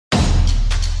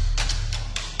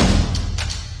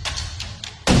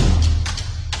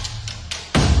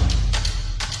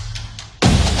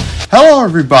Hello,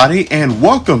 everybody, and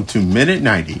welcome to Minute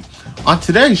 90. On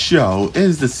today's show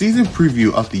is the season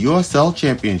preview of the USL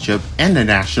Championship and the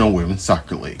National Women's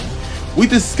Soccer League. We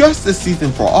discussed the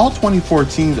season for all 24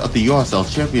 teams of the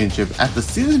USL Championship as the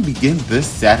season begins this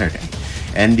Saturday,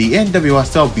 and the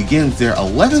NWSL begins their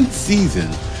 11th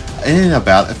season in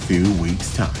about a few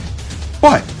weeks' time,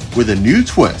 but with a new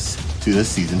twist to the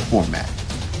season format.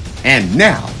 And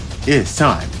now it's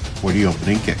time for the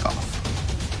opening kickoff.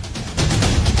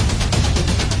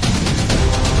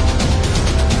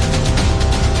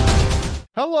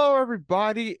 Hello,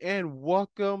 everybody, and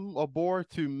welcome aboard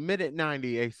to Minute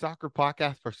 90, a soccer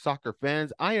podcast for soccer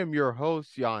fans. I am your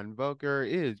host, Jan Voker.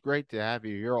 It is great to have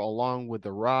you here along with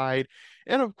the ride.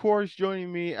 And, of course,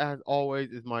 joining me, as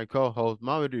always, is my co-host,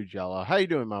 Mamadou Jella. How you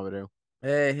doing, Mamadou?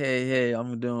 Hey,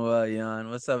 I'm doing well, Jan.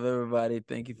 What's up, everybody?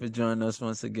 Thank you for joining us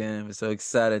once again. We're so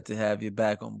excited to have you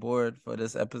back on board for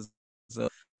this episode.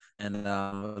 And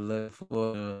look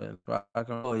forward to rock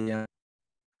and roll, Jan.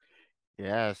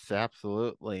 Yes,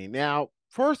 absolutely. Now,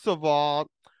 first of all,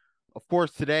 of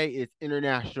course, today is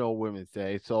International Women's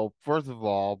Day. So, first of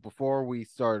all, before we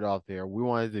start off there, we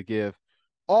wanted to give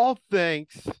all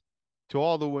thanks to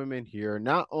all the women here,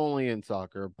 not only in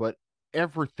soccer, but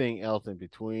everything else in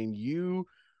between. You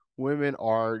women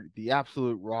are the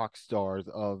absolute rock stars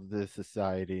of this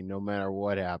society, no matter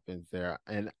what happens there.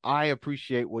 And I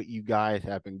appreciate what you guys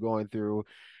have been going through.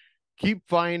 Keep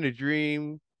fighting the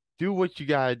dream, do what you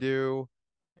got to do,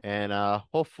 and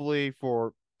hopefully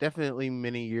for definitely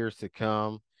many years to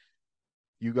come,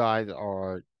 you guys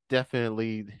are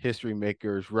definitely history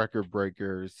makers, record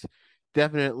breakers,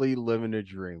 definitely living a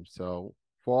dream. So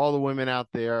for all the women out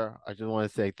there, I just want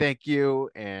to say thank you,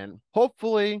 and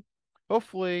hopefully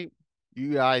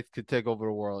you guys could take over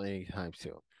the world anytime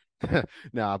soon.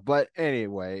 Nah, but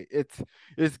anyway,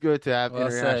 it's good to have Well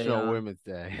said, International Jan. Women's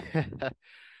Day.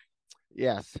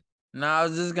 Yes. No, I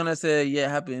was just gonna say, yeah,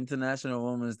 happy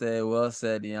International Women's Day. Well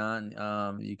said, Jan.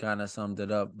 You kind of summed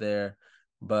it up there.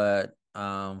 But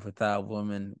without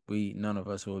women, we none of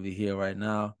us will be here right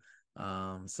now.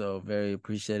 So very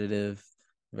appreciative,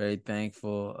 very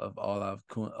thankful of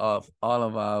all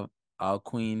of our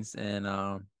queens,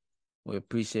 and we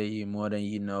appreciate you more than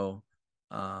you know.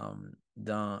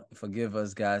 Don't forgive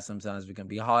us, guys. Sometimes we can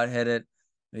be hard headed,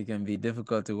 we can be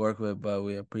difficult to work with, but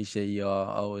we appreciate you all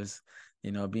always,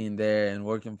 being there and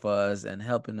working for us and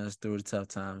helping us through the tough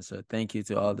times. So thank you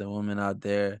to all the women out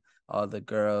there, all the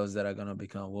girls that are gonna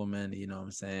become women, you know what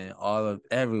I'm saying? All of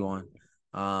everyone.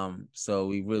 So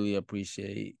we really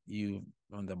appreciate you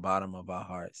from the bottom of our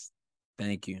hearts.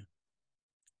 Thank you.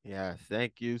 Yes,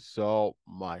 thank you so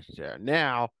much there.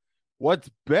 Now, what's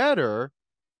better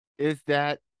is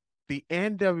that the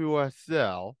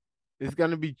NWSL is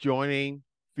going to be joining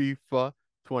FIFA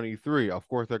 23. Of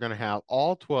course, they're going to have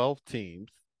all 12 teams,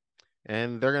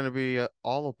 and they're going to be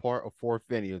all a part of 4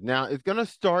 venues. Now, it's going to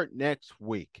start next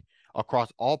week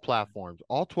across all platforms.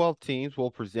 All 12 teams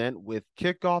will present with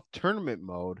kickoff tournament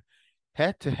mode,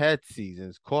 head-to-head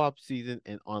seasons, co-op season,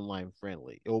 and online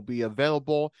friendly. It will be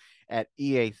available at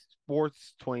EA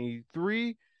Sports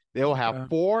 23. They will have Okay.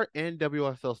 4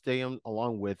 NWSL stadiums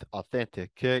along with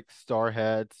authentic kicks, star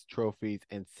heads, trophies,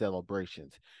 and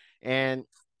celebrations. And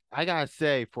I gotta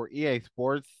say, for EA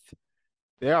Sports,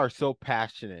 they are so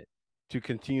passionate to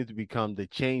continue to become the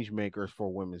change makers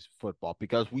for women's football,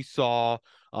 because we saw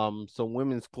some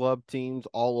women's club teams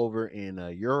all over in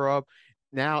Europe.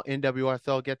 Now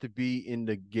NWSL get to be in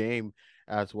the game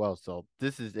as well. So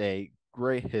this is a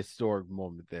great historic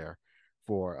moment there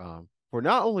for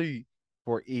not only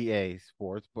for EA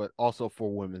Sports but also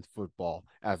for women's football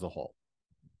as a whole.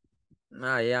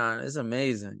 Nah, yeah, it's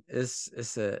amazing.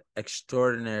 It's a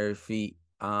extraordinary feat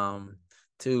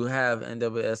to have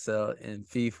NWSL in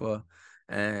FIFA,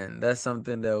 and that's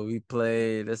something that we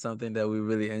play. That's something that we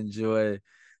really enjoy.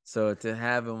 So to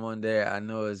have him on there, I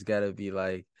know it's got to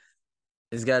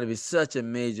be such a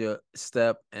major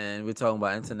step. And we're talking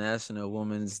about International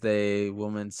Women's Day,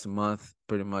 Women's Month,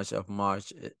 pretty much of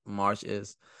March. March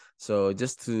is so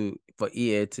just to for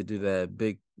EA to do that,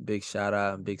 big shout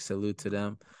out and big salute to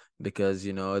them, because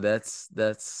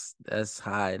that's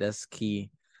high, that's key,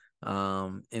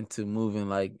 into moving,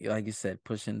 like you said,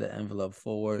 pushing the envelope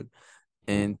forward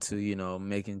into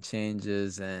making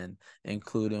changes and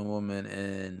including women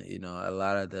in a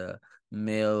lot of the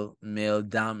male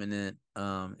dominant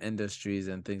industries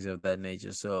and things of that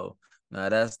nature. So now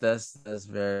that's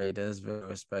very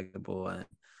respectable and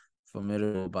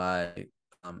formidable by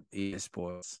EA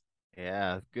Sports.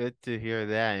 Yeah, it's good to hear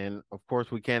that. And of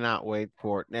course, we cannot wait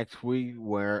for next week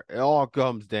where it all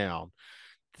comes down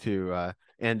to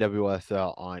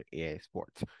NWSL on EA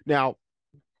Sports. Now,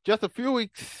 just a few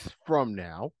weeks from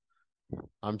now,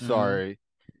 I'm Mm-hmm. sorry.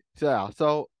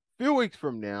 So a few weeks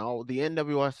from now, the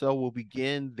NWSL will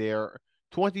begin their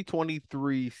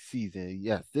 2023 season.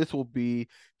 Yes, this will be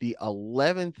the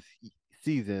 11th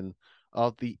season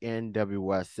of the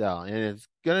NWSL, and it's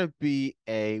going to be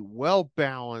a well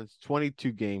balanced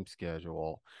 22 game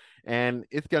schedule. And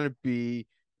it's going to be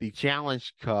the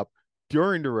Challenge Cup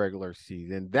during the regular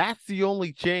season. That's the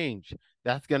only change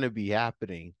that's going to be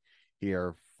happening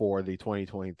here for the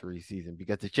 2023 season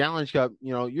because the Challenge Cup,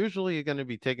 usually is going to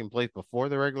be taking place before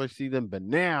the regular season, but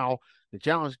now the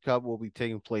Challenge Cup will be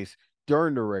taking place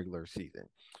during the regular season.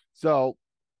 So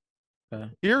Okay.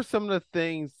 here's some of the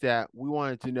things that we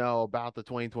wanted to know about the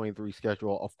 2023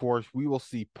 schedule. Of course, we will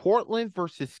see Portland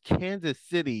versus Kansas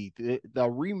City, the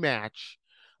rematch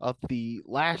of the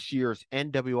last year's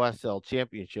NWSL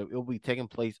Championship. It will be taking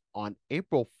place on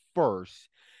April 1st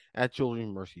at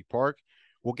Children's Mercy Park.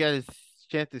 We'll get a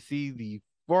chance to see the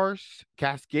first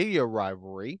Cascadia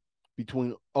rivalry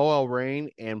between OL Reign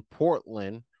and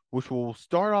Portland, which will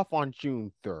start off on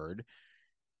June 3rd.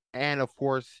 And of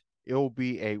course, it will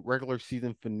be a regular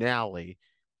season finale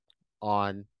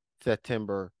on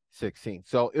September 16th.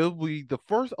 So it will be the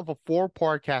first of a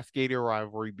four-part Cascadia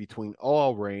rivalry between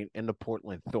OL Reign and the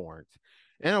Portland Thorns.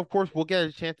 And of course, we'll get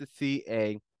a chance to see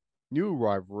a new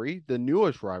rivalry, the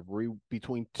newest rivalry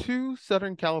between two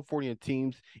Southern California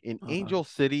teams in Uh, Angel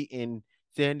City and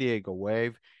San Diego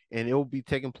Wave. And it will be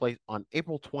taking place on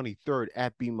April 23rd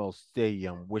at BMO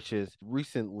Stadium, which is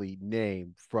recently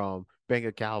named from Bank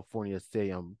of California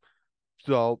Stadium.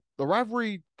 So the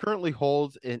rivalry currently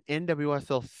holds an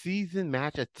NWSL season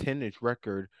match attendance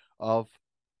record of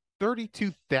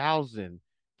 32,000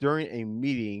 during a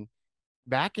meeting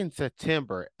back in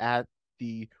September at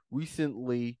the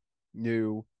recently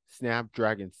new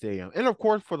Snapdragon Stadium. And of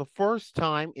course, for the first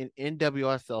time in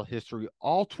NWSL history,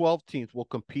 all 12 teams will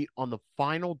compete on the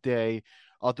final day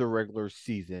of the regular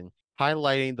season,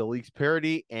 highlighting the league's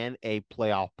parity and a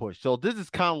playoff push. So this is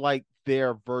kind of like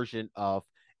their version of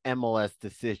MLS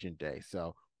Decision Day.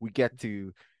 So we get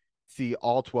to see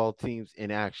all 12 teams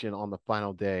in action on the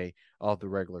final day of the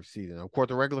regular season. Of course,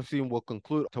 the regular season will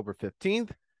conclude October 15th.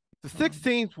 The uh, six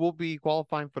teams will be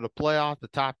qualifying for the playoffs. The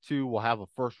top two will have a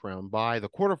first round bye. The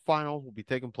quarterfinals will be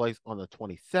taking place on the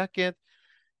 22nd.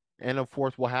 And of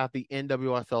course, we'll have the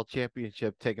NWSL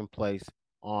Championship taking place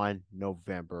on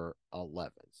November 11th.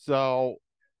 So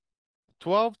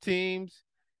 12 teams.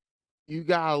 You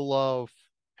gotta love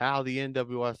how the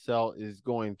NWSL is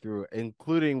going through,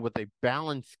 including with a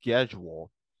balanced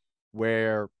schedule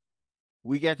where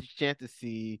we get the chance to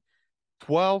see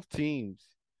 12 teams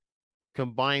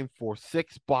combined for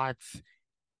six spots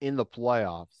in the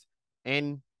playoffs.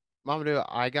 And Mamadou,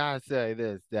 I gotta say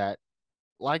this that,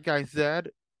 like I said,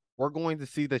 we're going to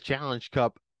see the Challenge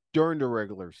Cup during the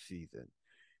regular season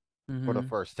for the mm-hmm.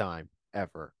 first time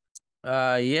ever.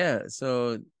 Yeah.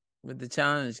 So with the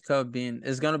Challenge Cup being,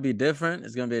 it's gonna be different.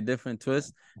 It's gonna be a different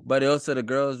twist, but also the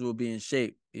girls will be in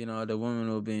shape. The women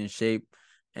will be in shape,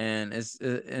 and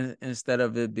instead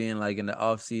of it being like in the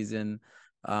off season,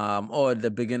 or the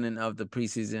beginning of the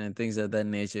preseason and things of that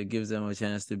nature, it gives them a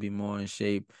chance to be more in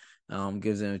shape.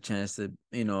 Gives them a chance to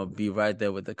be right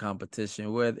there with the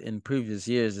competition. Where in previous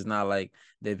years, it's not like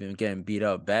they've been getting beat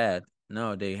up bad.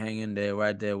 No, they hang in there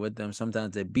right there with them.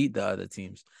 Sometimes they beat the other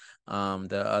teams,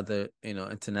 the other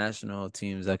international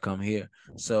teams that come here.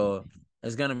 So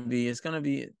it's gonna be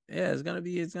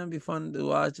fun to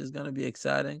watch. It's gonna be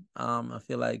exciting. I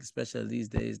feel like especially these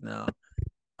days now,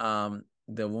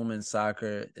 the women's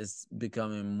soccer is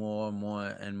becoming more and more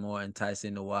and more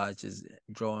enticing to watch. Is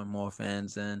drawing more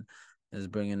fans in, is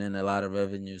bringing in a lot of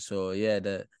revenue. So yeah,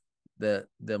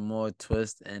 the more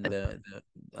twist and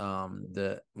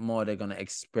the more they're gonna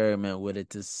experiment with it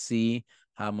to see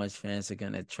how much fans are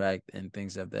gonna attract and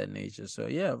things of that nature. So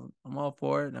yeah, I'm all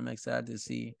for it. I'm excited to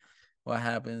see what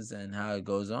happens and how it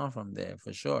goes on from there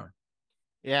for sure.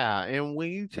 Yeah, and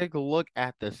when you take a look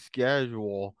at the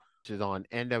schedule, which is on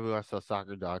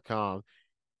nwslsoccer.com,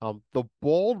 the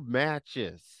bold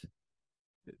matches,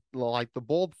 like the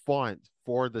bold font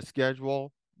for the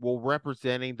schedule, will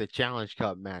representing the Challenge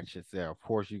Cup matches there. Of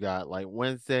course, you got like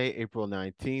Wednesday, April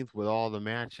 19th, with all the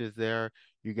matches there.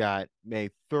 You got May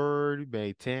 3rd,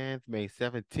 May 10th, May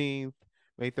 17th,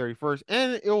 May 31st,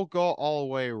 and it will go all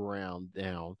the way around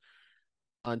down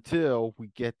until we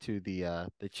get to the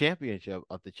championship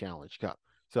of the Challenge Cup.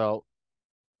 So,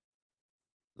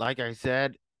 like I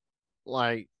said,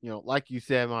 like you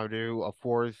said, Madu, of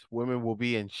course, women will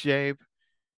be in shape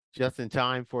just in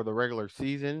time for the regular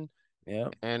season,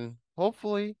 Yep. and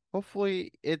hopefully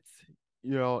it's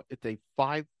a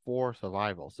for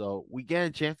survival. So we get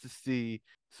a chance to see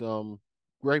some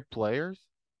great players,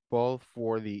 both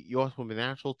for the U.S. Women's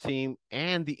National Team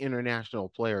and the international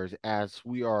players, as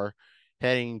we are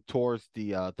heading towards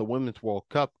the Women's World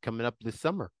Cup coming up this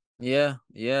summer. Yeah,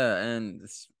 yeah, and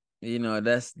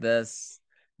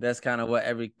that's kind of what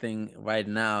everything right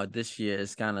now this year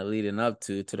is kind of leading up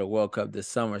to the World Cup this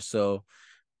summer. So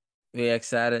we're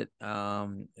excited.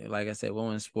 Like I said,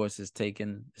 women's sports is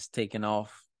taking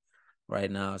off right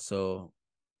now. So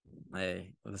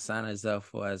hey, the sign is up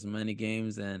for as many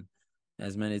games and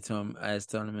as many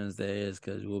tournaments there is,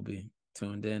 because we'll be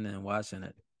tuned in and watching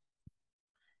it.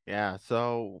 Yeah,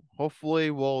 so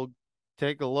hopefully we'll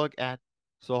take a look at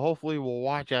so hopefully we'll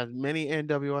watch as many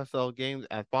NWSL games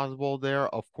as possible there.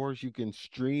 Of course, you can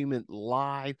stream it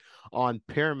live on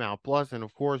Paramount Plus, and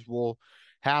of course we'll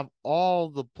have all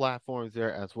the platforms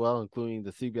there as well, including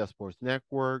the CBS Sports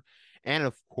Network and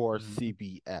of course Mhm.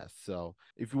 CBS. So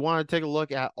if you want to take a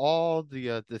look at all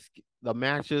the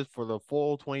matches for the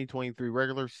full 2023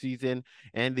 regular season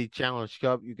and the Challenge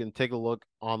Cup, you can take a look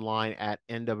online at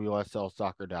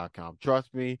nwslsoccer.com.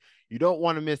 Trust me, you don't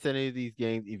want to miss any of these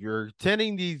games. If you're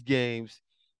attending these games,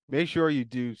 make sure you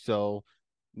do so.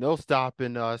 No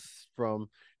stopping us from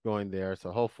going there.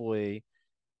 So hopefully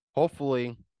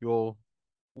you'll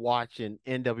watch an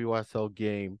NWSL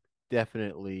game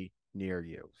definitely near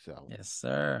you. So Yes,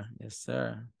 sir. Yes,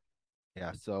 sir.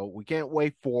 yeah, so we can't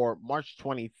wait for March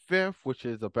 25th, which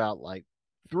is about like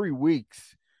 3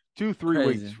 weeks, 3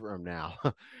 weeks Crazy. from now.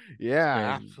 It's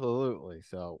Yeah, crazy. absolutely.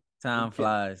 So we Time can,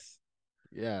 flies.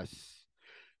 yes.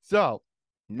 So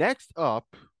next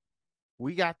up,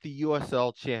 we got the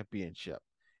USL Championship.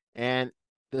 And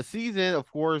the season,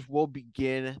 of course, will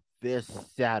begin this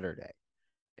Saturday.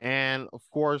 And of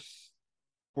course,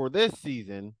 for this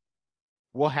season,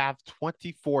 we'll have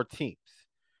 24 teams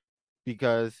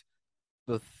because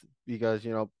because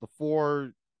the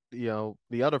four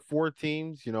the other four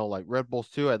teams, like Red Bulls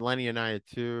 2, Atlanta United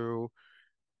 2,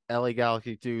 LA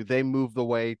Galaxy 2, they moved the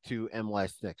way to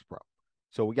MLS Next Pro.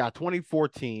 So we got 24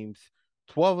 teams,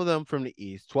 12 of them from the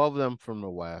East, 12 of them from the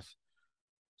West.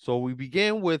 So we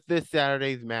begin with this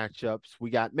Saturday's matchups.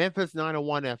 We got Memphis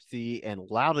 901 FC and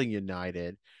Loudoun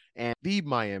United, and the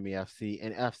Miami FC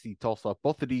and FC Tulsa.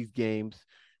 Both of these games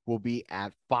will be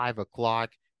at 5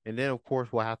 o'clock. And then, of course,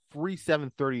 we'll have three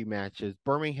 7:30 matches: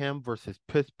 Birmingham versus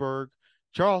Pittsburgh,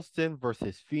 Charleston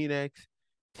versus Phoenix,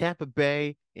 Tampa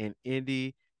Bay and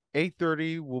Indy.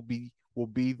 8:30 will be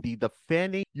the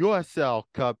defending USL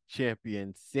Cup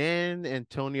champion San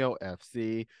Antonio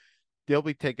FC. They'll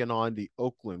be taking on the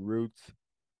Oakland Roots.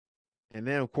 And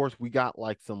then, of course, we got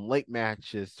like some late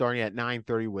matches starting at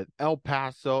 9:30 with El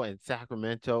Paso and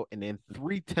Sacramento, and then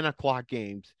three 10 o'clock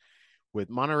games with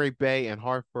Monterey Bay and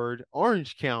Hartford,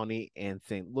 Orange County and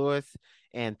St. Louis,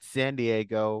 and San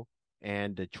Diego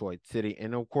and Detroit City.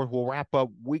 And of course, we'll wrap up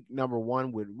week number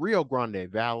one with Rio Grande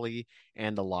Valley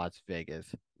and the Las Vegas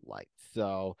Lights.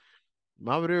 So,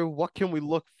 Mamadou, what can we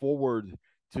look forward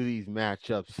to these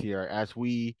matchups here as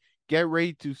we get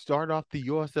ready to start off the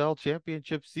USL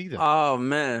Championship season? Oh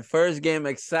man, first game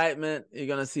excitement. You're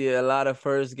gonna see a lot of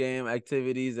first game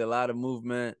activities, a lot of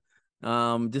movement.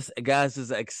 Just guys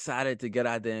just excited to get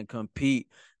out there and compete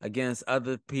against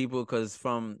other people, because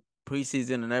from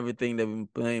preseason and everything they've been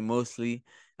playing mostly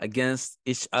against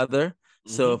each other.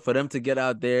 Mm-hmm. So for them to get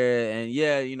out there and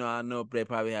yeah, I know they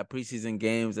probably have preseason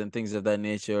games and things of that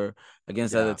nature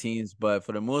against other Yeah. teams, but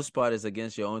for the most part it's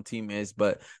against your own teammates.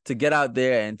 But to get out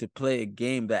there and to play a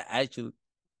game that actually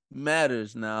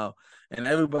matters now and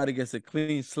everybody gets a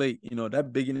clean slate,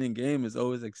 that beginning game is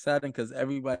always exciting because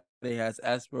everybody has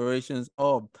aspirations.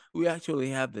 Oh, we actually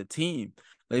have the team,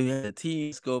 like we have the team.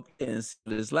 Let's go play and see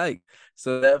what it's like.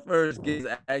 So that first game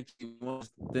is actually one of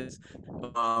those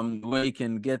where you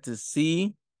can get to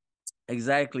see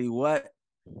exactly what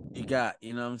you got,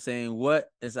 what I'm saying? What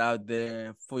is out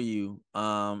there for you?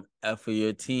 For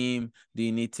your team, do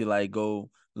you need to like go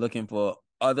looking for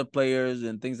other players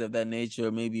and things of that nature,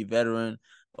 maybe veteran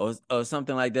or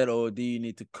something like that, or do you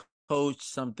need to coach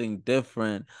something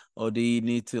different, or do you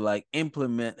need to like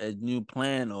implement a new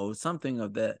plan or something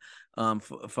of that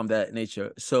from that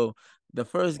nature? So the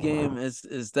first game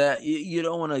is that you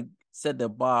don't want to set the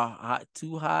bar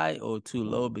too high or too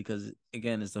low, because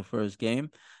again, it's the first game.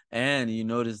 And you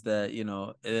notice that,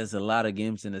 there's a lot of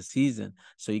games in the season.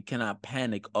 So you cannot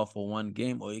panic off of one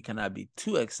game, or you cannot be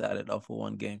too excited off of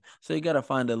one game. So you gotta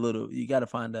find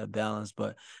that balance.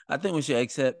 But I think we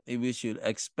should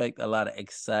expect a lot of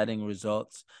exciting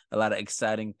results, a lot of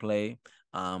exciting play.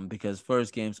 Because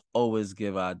first games always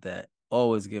give out that.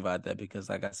 Always give out that, because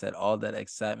like I said, all that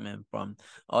excitement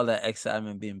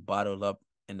being bottled up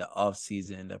in the off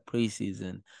season, the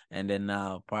preseason, and then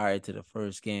now prior to the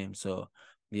first game. So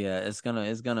yeah, it's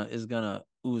gonna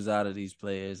ooze out of these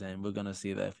players, and we're gonna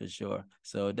see that for sure.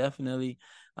 So definitely,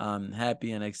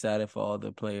 happy and excited for all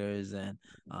the players, and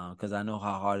because I know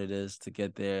how hard it is to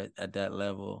get there at that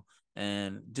level,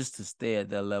 and just to stay at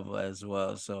that level as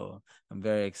well. So I'm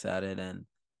very excited and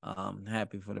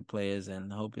happy for the players,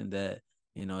 and hoping that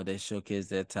they showcase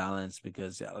their talents,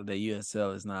 because the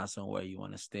USL is not somewhere you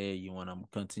want to stay. You want to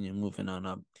continue moving on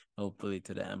up, hopefully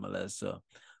to the MLS. So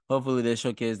hopefully they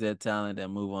showcase their talent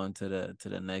and move on to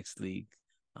the next league.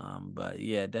 But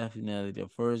yeah, definitely the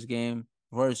first game,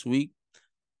 first week,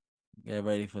 get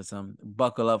ready for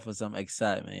buckle up for some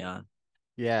excitement, Jan.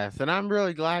 Yes, and I'm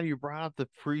really glad you brought up the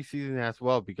preseason as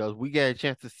well because we get a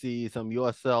chance to see some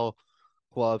USL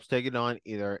clubs taking on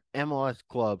either MLS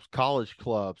clubs, college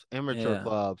clubs, amateur Yeah.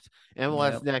 clubs,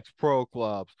 MLS Yep. Next Pro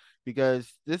clubs,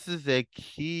 because this is a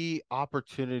key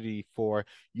opportunity for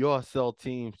USL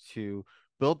teams to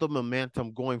build the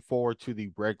momentum going forward to the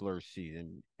regular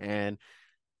season. And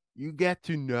you get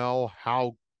to know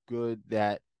how good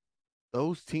that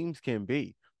those teams can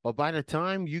be. But by the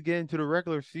time you get into the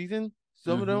regular season,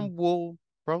 some of Mm-hmm. them will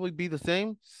probably be the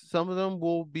same. Some of them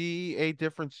will be a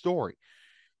different story.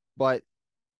 But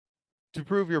to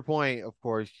prove your point, of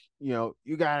course, you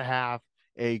got to have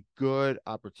a good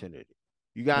opportunity.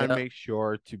 You got to Yep. make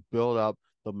sure to build up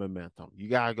the momentum. You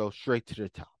got to go straight to the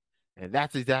top. And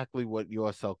that's exactly what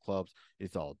USL clubs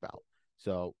is all about.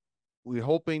 So we're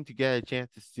hoping to get a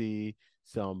chance to see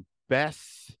some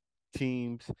best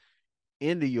teams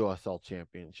in the USL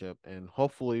Championship, and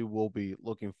hopefully we'll be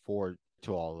looking forward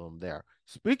to all of them there.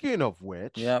 Speaking of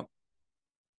which, Yep.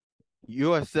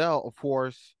 USL, of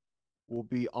course, will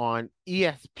be on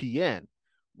ESPN,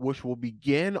 which will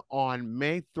begin on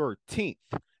May 13th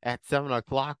at 7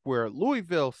 o'clock, where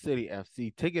Louisville City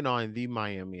FC taking on the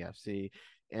Miami FC.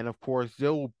 And of course,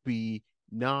 there will be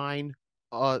seven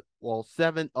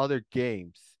other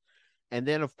games. And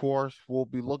then, of course, we'll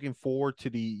be looking forward to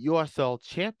the USL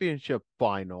Championship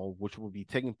final, which will be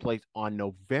taking place on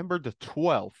November the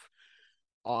 12th.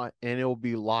 And it will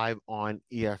be live on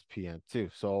ESPN too.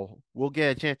 So we'll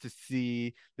get a chance to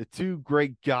see the two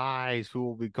great guys who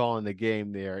will be calling the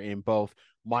game there in both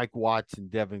Mike Watts and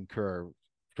Devin Kerr.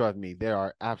 Trust me, they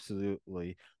are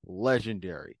absolutely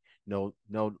legendary. No,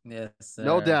 no, Yes,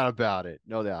 no sir. doubt about it.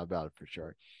 No doubt about it for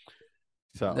sure.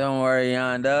 So Don't worry,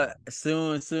 Jan.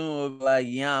 Soon will be like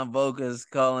Jan Boca's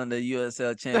calling the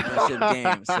USL Championship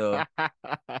game. So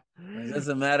it's just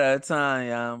a matter of time,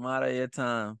 Jan. Matter of your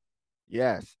time.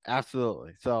 yes,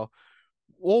 absolutely. So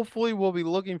hopefully we'll be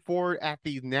looking forward at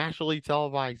these nationally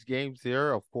televised games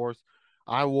here. Of course,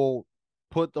 I will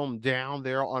put them down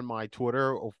there on my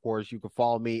Twitter. Of course, you can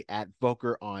follow me at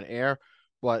Booker on air.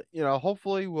 But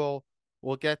hopefully we'll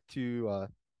get to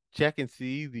check and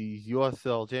see these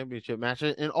USL Championship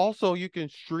matches, and also you can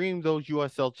stream those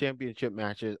USL Championship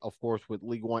matches, of course, with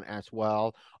League One as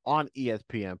well on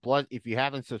ESPN Plus. If you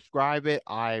haven't subscribed it,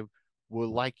 I would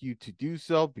like you to do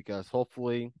so because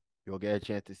hopefully you'll get a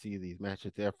chance to see these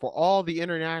matches there. For all the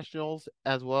internationals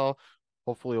as well,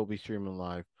 hopefully it'll be streaming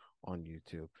live on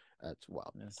YouTube as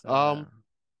well. Yes, Um, sir.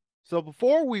 so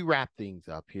before we wrap things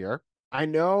up here, I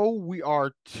know we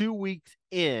are 2 weeks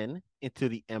into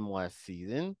the MLS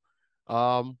season.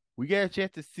 We get a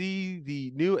chance to see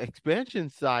the new expansion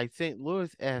side, St.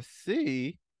 Louis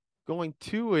FC, going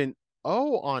 2-0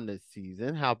 on the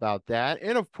season. How about that?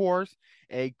 And of course,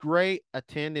 a great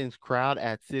attendance crowd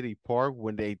at City Park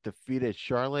when they defeated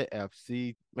Charlotte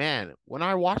FC. Man, when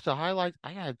I watched the highlights,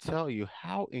 I gotta tell you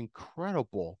how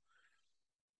incredible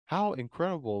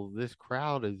this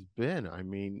crowd has been. I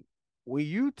mean, when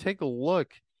you take a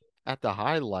look at the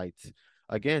highlights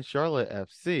against Charlotte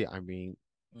FC, I mean,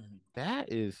 Mhm.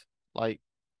 that is like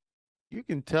you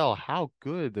can tell how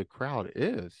good the crowd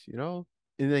is. And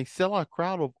they sell a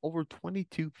crowd of over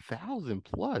 22,000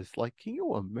 plus. Like, can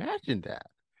you imagine that?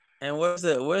 And where's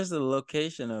the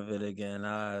location of it again?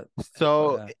 I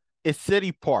So forgot. it's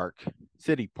City Park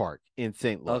in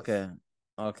St. Louis. Okay.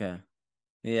 Okay.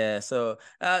 Yeah, so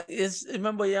it's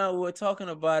remember, yeah, we were talking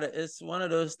about it. It's one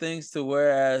of those things to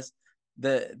whereas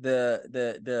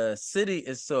the city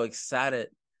is so excited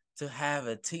to have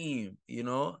a team, St.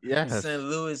 Yes.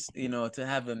 Louis, to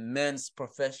have a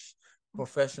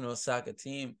professional soccer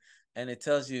team, and it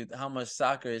tells you how much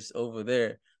soccer is over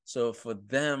there. So for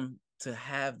them to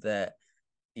have that,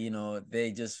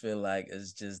 they just feel like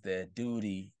it's just their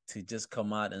duty to just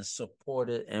come out and support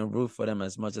it and root for them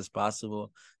as much as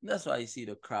possible. And that's why you see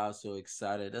the crowd so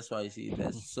excited. That's why you see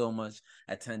there's so much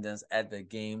attendance at the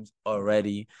games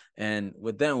already. And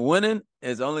with them winning,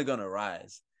 it's only gonna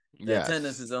rise. the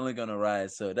attendance Yes. is only going to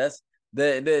rise. So that's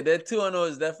the 2-0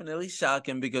 is definitely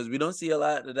shocking because we don't see a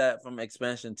lot of that from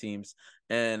expansion teams.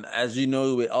 And as you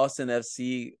know, with Austin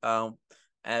FC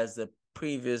as the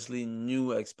previously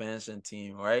new expansion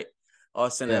team, right?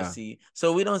 Austin Yeah. FC.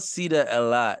 So we don't see that a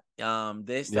lot.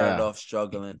 They started Yeah. off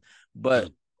struggling,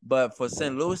 but for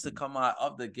St. Louis to come out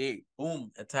of the gate,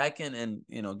 boom, attacking and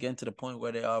getting to the point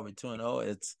where they are with 2-0,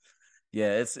 it's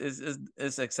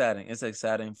exciting. It's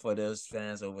exciting for those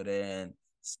fans over there, and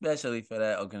especially for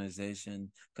that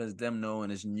organization, because them knowing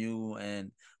it's new,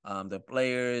 and the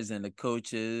players and the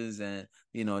coaches and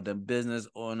the business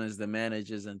owners, the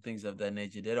managers and things of that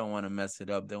nature, they don't want to mess it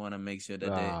up. They want to make sure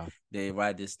that Uh, they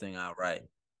ride this thing out right.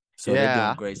 So they're doing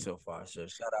yeah. great so far. So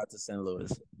shout out to St.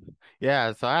 Louis.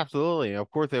 Yeah, so absolutely. Of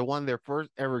course, they won their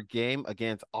first ever game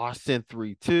against Austin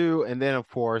 3-2, and then of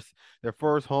course their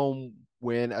first home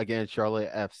win against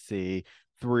Charlotte FC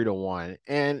 3-1.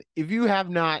 And if you have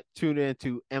not tuned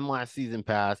into MLS Season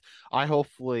Pass, I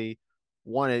hopefully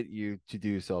wanted you to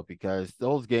do so because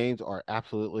those games are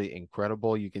absolutely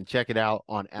incredible. You can check it out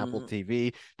on Apple Mm-hmm.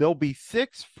 TV. There'll be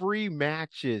 6 free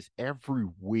matches every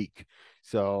week.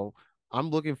 So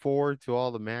I'm looking forward to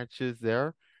all the matches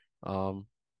there. Um,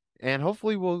 and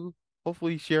hopefully we'll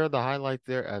share the highlights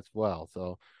there as well.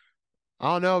 So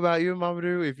I don't know about you,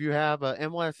 Mamadou, if you have a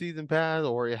MLS season pass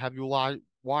or have you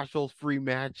watched those free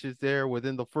matches there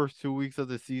within the first 2 weeks of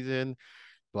the season,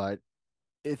 but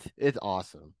it's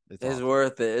awesome. It's It's awesome.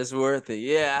 worth it. It's worth it.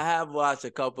 Yeah, I have watched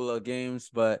a couple of games,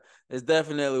 but it's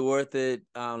definitely worth it.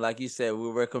 Like you said,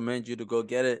 we recommend you to go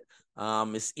get it.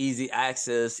 It's easy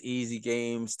access, easy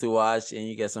games to watch, and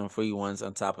you get some free ones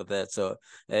on top of that. So,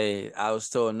 hey, I was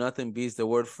told nothing beats the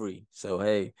word free. So,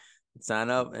 hey, sign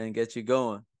up and get you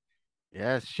going.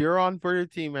 Yes, cheer on for your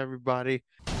team, everybody.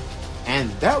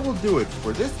 And that will do it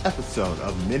for this episode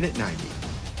of Minute 90.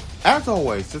 As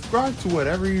always, subscribe to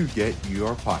whatever you get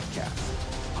your podcast.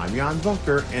 I'm Jan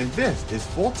Bunker, and this is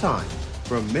Full Time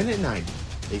from Minute 90,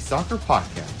 a soccer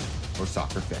podcast for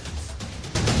soccer fans.